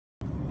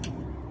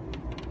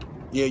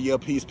Yeah,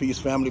 peace,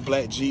 family.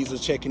 Black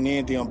Jesus checking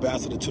in, the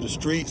ambassador to the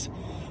streets.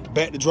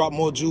 Back to drop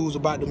more jewels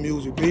about the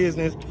music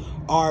business.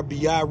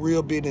 RBI,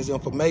 real business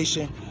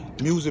information.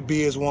 Music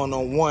biz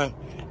one-on-one.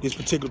 This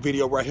particular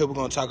video right here, we're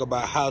going to talk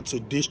about how to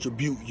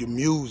distribute your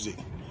music.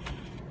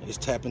 Let's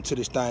tap into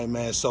this thing,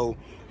 man. So,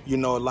 you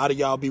know, a lot of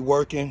y'all be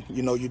working,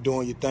 you know, you're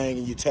doing your thing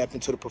and you tap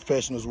into the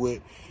professionals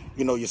with,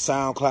 you know, your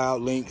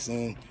SoundCloud links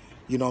and,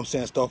 you know what I'm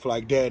saying, stuff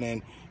like that.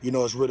 And, you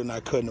know, it's really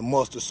not cutting the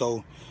mustard.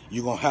 So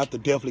you're going to have to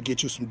definitely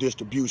get you some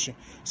distribution.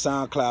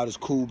 SoundCloud is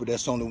cool, but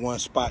that's only one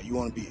spot. You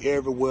want to be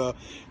everywhere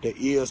there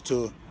is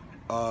to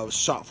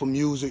shop for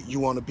music. You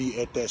want to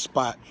be at that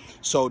spot.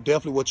 So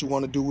definitely what you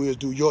want to do is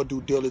do your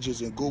due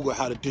diligence and Google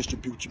how to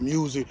distribute your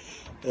music.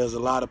 There's a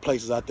lot of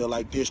places out there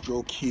like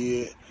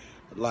DistroKid,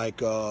 like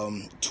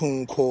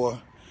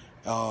TuneCore,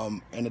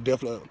 and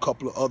definitely a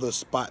couple of other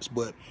spots.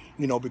 But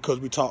you know, because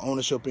we talk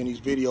ownership in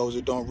these videos,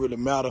 it don't really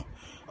matter.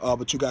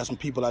 But you got some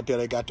people out there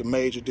that got the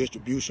major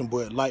distribution,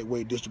 but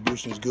lightweight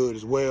distribution is good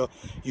as well.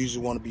 You just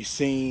want to be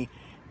seen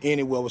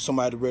anywhere with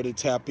somebody ready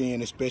to tap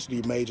in,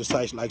 especially major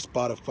sites like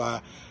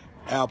Spotify,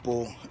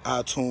 Apple,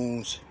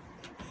 iTunes,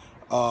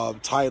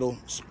 Tidal,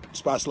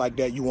 spots like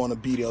that. You want to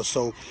be there.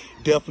 So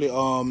definitely,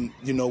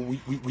 you know,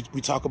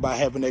 we talk about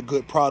having that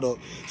good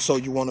product. So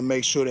you want to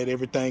make sure that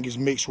everything is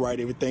mixed right,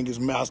 everything is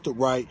mastered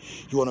right.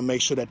 You want to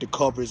make sure that the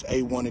cover is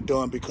A1 and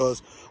done,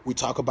 because we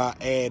talk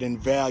about adding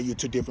value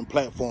to different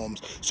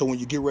platforms. So when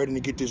you get ready to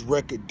get this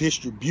record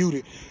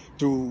distributed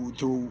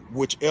through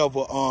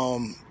whichever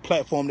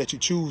platform that you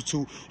choose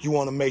to, you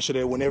want to make sure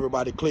that when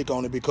everybody click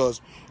on it,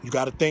 because you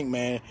got to think,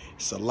 man,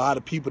 it's a lot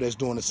of people that's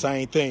doing the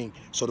same thing.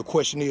 So the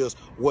question is,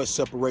 what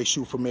separates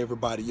you from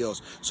everybody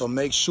else? So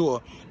make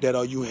sure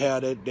that you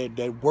have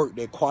that work,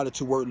 that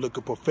quality work,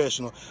 looking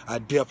professional. I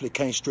definitely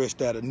can't stress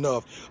that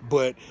enough.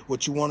 But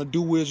what you want to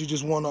do is you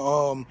just want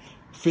to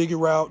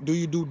figure out, do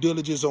your due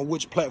diligence on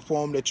which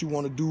platform that you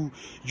want to do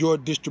your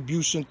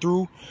distribution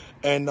through,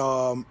 and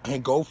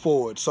go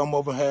forward. Some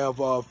of them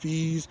have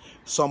fees,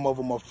 some of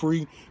them are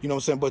free, you know what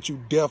I'm saying, but you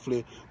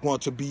definitely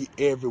want to be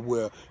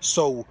everywhere.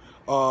 So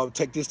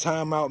take this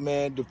time out,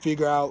 man, to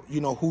figure out,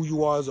 you know, who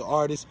you are as an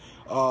artist,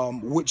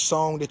 which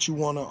song that you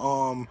want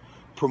to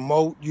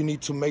promote. You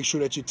need to make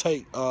sure that you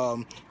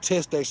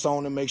test that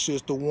song and make sure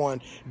it's the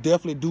one.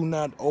 Definitely do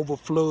not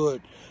overflood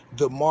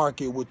the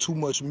market with too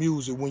much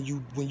music when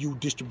you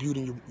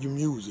distributing your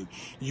music.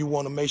 You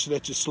want to make sure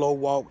that you slow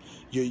walk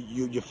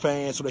your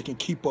fans so they can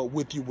keep up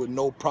with you with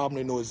no problem.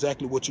 They know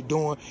exactly what you're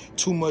doing.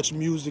 Too much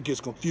music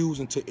is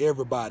confusing to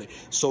everybody.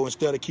 So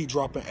instead of keep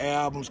dropping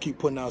albums, keep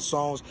putting out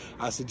songs,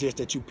 I suggest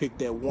that you pick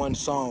that one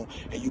song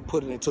and you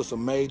put it into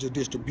some major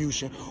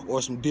distribution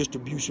or some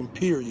distribution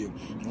period,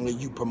 and then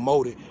you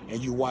promote it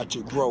and you watch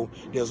it grow.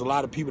 There's a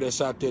lot of people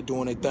that's out there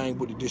doing their thing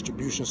with the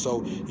distribution,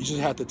 so you just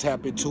have to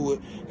tap into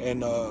it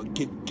and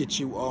get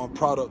you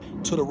product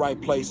to the right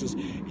places,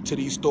 to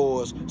these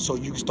stores, so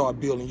you can start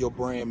building your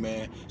brand,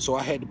 man. So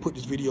I had to put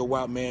this video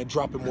out, man,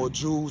 dropping more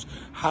jewels,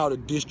 how to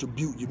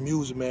distribute your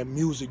music, man.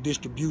 Music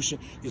distribution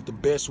is the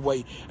best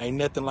way. Ain't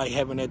nothing like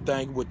having that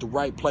thing with the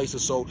right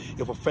places. So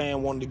if a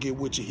fan wanted to get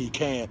with you, he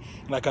can.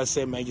 Like I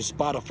said, man, your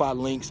Spotify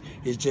links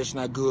is just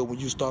not good when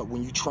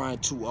you trying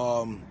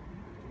to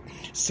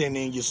send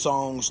in your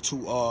songs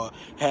to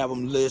have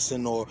them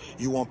listen, or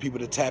you want people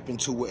to tap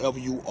into wherever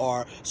you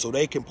are so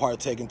they can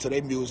partake into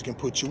their music and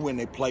put you in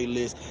their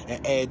playlist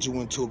and add you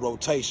into a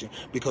rotation.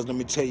 Because let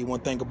me tell you one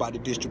thing about the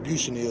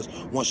distribution is,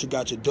 once you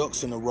got your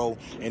ducks in a row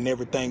and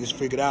everything is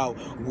figured out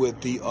with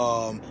the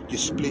your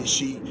split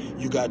sheet,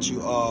 you got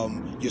your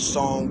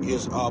song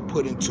is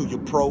put into your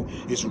pro,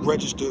 it's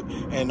registered,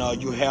 and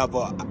you have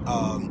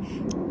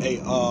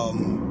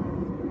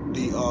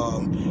the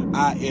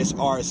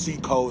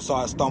ISRC code. So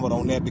I stumbled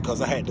on that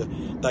because I had to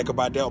think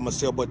about that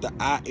myself. But the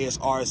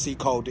ISRC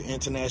code, the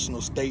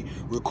International State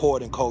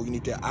Recording Code, you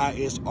need the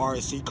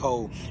ISRC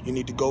code. You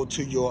need to go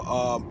to your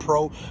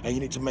pro, and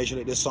you need to make sure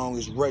that this song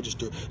is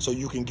registered so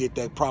you can get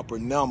that proper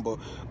number,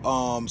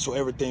 so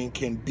everything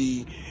can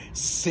be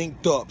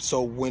synced up.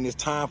 So when it's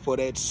time for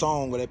that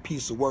song or that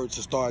piece of work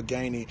to start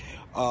gaining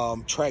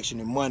traction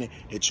and money,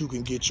 that you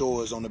can get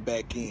yours on the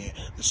back end.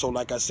 So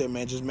like I said,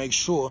 man, just make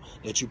sure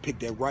that you pick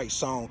that right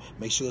song,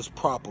 make sure it's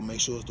proper, make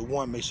sure it's the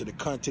one, make sure the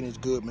content is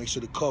good, make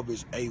sure the cover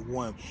is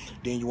A1.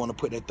 Then you want to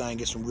put that thing,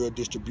 get some real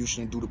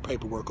distribution and do the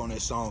paperwork on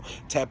that song.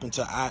 Tap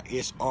into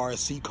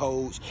ISRC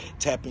codes,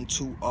 tap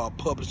into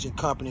publishing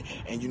company,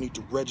 and you need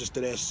to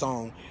register that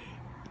song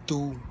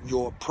through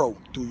your pro,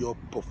 through your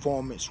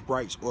performance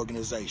rights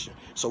organization.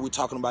 So we're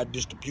talking about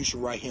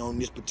distribution right here on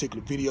this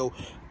particular video.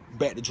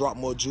 Back to drop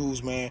more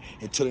jewels, man.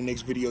 Until the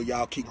next video,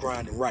 y'all keep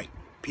grinding right.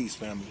 Peace,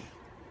 family.